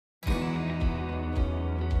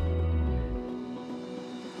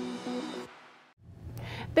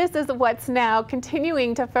This is What's Now,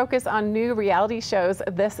 continuing to focus on new reality shows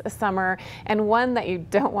this summer, and one that you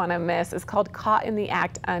don't want to miss is called Caught in the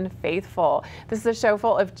Act, Unfaithful. This is a show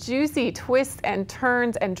full of juicy twists and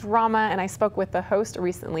turns and drama, and I spoke with the host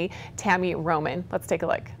recently, Tami Roman. Let's take a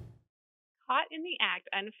look. Caught in the Act,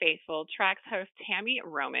 Unfaithful tracks host Tami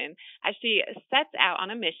Roman as she sets out on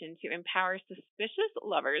a mission to empower suspicious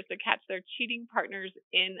lovers to catch their cheating partners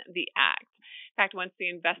in the act. In fact, once the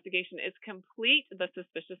investigation is complete, the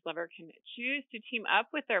suspicious lover can choose to team up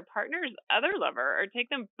with their partner's other lover or take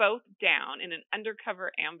them both down in an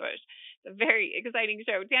undercover ambush. It's a very exciting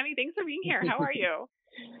show. Tami, thanks for being here. How are you?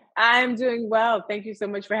 I'm doing well. Thank you so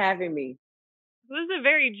much for having me. This is a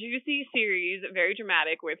very juicy series, very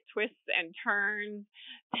dramatic with twists and turns.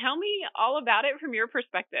 Tell me all about it from your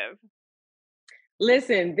perspective.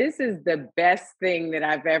 Listen, this is the best thing that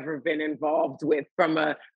I've ever been involved with from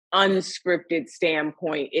a unscripted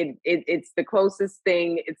standpoint. It's the closest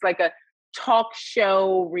thing. It's like a talk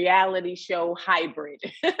show, reality show hybrid.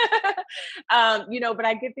 But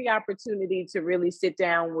I get the opportunity to really sit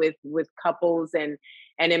down with couples and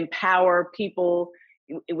empower people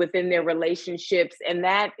within their relationships, and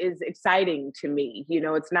that is exciting to me.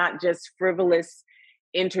 It's not just frivolous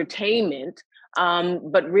entertainment,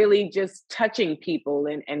 but really just touching people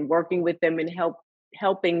and working with them and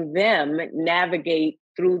helping them navigate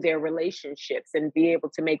through their relationships and be able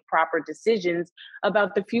to make proper decisions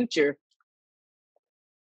about the future.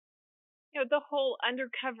 The whole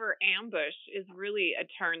undercover ambush is really a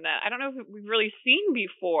turn that I don't know if we've really seen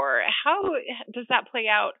before. How does that play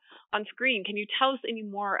out on screen? Can you tell us any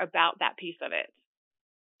more about that piece of it?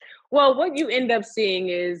 Well, what you end up seeing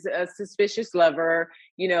is a suspicious lover.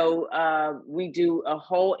 We do a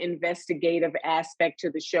whole investigative aspect to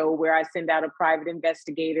the show where I send out a private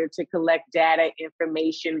investigator to collect data,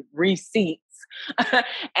 information, receipts.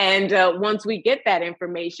 And once we get that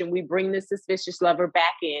information, we bring the suspicious lover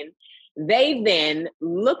back in. They then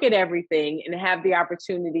look at everything and have the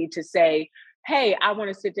opportunity to say, hey, I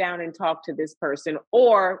want to sit down and talk to this person,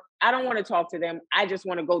 or I don't want to talk to them. I just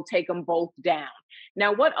want to go take them both down.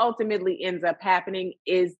 Now, what ultimately ends up happening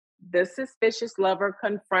is the suspicious lover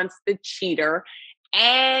confronts the cheater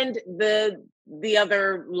and the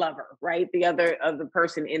other lover, right? The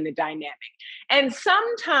person in the dynamic. And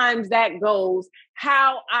sometimes that goes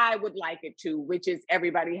how I would like it to, which is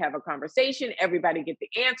everybody have a conversation, everybody get the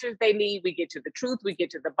answers they need, we get to the truth, we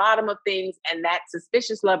get to the bottom of things, and that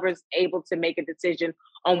suspicious lover is able to make a decision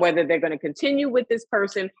on whether they're going to continue with this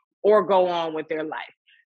person or go on with their life.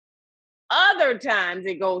 Other times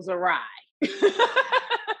it goes awry.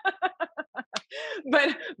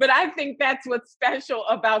 but I think that's what's special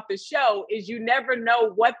about the show is you never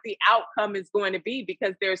know what the outcome is going to be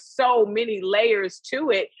because there's so many layers to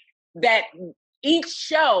it that each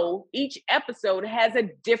episode has a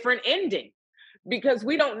different ending because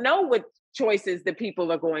we don't know what choices the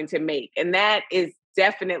people are going to make. And that is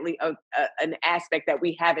definitely an aspect that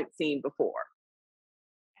we haven't seen before.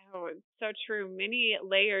 Oh, it's so true. Many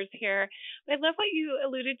layers here. I love what you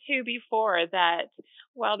alluded to before that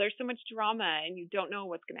while there's so much drama and you don't know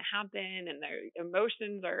what's going to happen, and their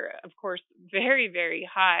emotions are, of course, very, very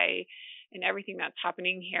high in everything that's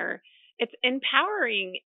happening here, it's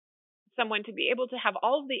empowering someone to be able to have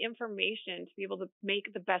all of the information to be able to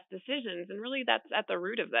make the best decisions. And really, that's at the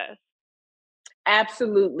root of this.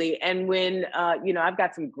 Absolutely. And when, I've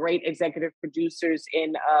got some great executive producers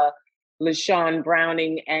in LaShawn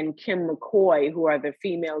Browning and Kim McCoy, who are the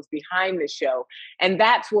females behind the show. And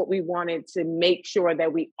that's what we wanted to make sure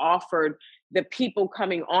that we offered the people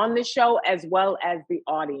coming on the show, as well as the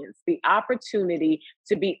audience, the opportunity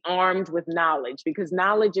to be armed with knowledge, because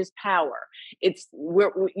knowledge is power.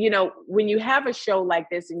 When you have a show like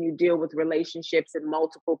this and you deal with relationships and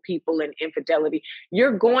multiple people and infidelity,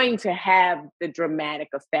 you're going to have the dramatic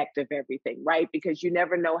effect of everything, right? Because you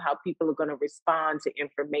never know how people are going to respond to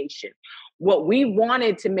information. What we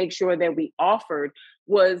wanted to make sure that we offered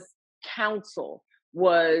was counsel,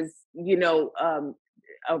 was,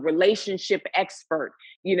 a relationship expert,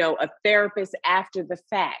 a therapist after the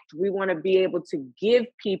fact. We want to be able to give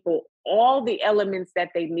people all the elements that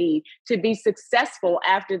they need to be successful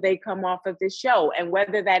after they come off of this show. And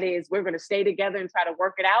whether that is we're going to stay together and try to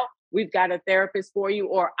work it out, we've got a therapist for you,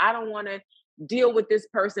 or I don't want to deal with this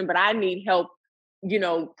person, but I need help,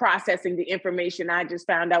 processing the information I just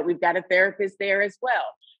found out, we've got a therapist there as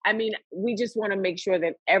well. I mean, we just want to make sure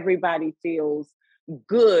that everybody feels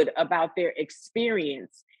good about their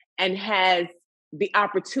experience and has the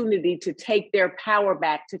opportunity to take their power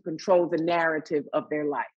back to control the narrative of their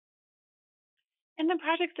life. And the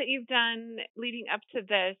projects that you've done leading up to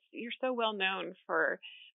this, you're so well known for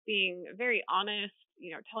being very honest.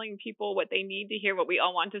 telling people what they need to hear, what we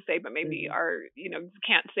all want to say, but maybe Mhm. are,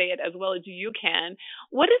 can't say it as well as you can.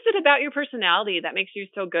 What is it about your personality that makes you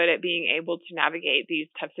so good at being able to navigate these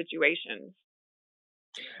tough situations?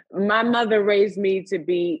 My mother raised me to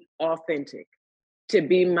be authentic, to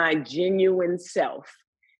be my genuine self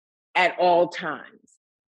at all times.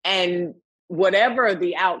 And whatever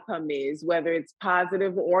the outcome is, whether it's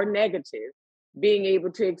positive or negative, being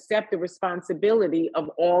able to accept the responsibility of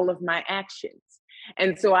all of my actions.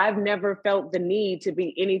 And so I've never felt the need to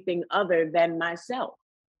be anything other than myself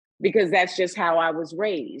because that's just how I was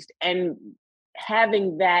raised. And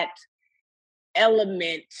having that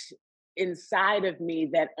element inside of me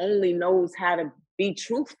that only knows how to be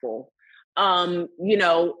truthful,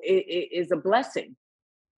 is a blessing.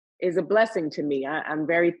 Is a blessing to me. I'm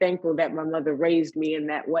very thankful that my mother raised me in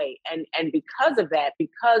that way, and because of that,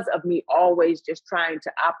 because of me always just trying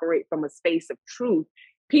to operate from a space of truth,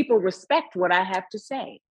 people respect what I have to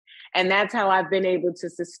say, and that's how I've been able to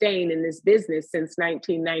sustain in this business since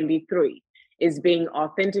 1993. Is being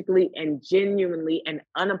authentically and genuinely and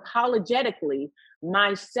unapologetically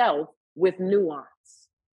myself with nuance.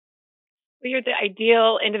 Well, you're the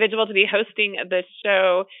ideal individual to be hosting this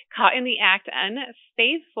show. Caught in the Act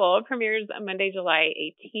Unfaithful premieres Monday, July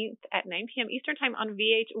 18th at 9 p.m. Eastern Time on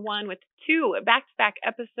VH1 with 2 back-to-back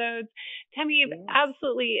episodes. Tami, I've Yes.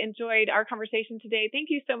 absolutely enjoyed our conversation today. Thank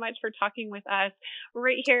you so much for talking with us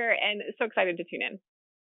right here, and so excited to tune in.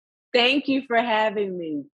 Thank you for having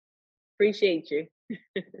me. Appreciate you.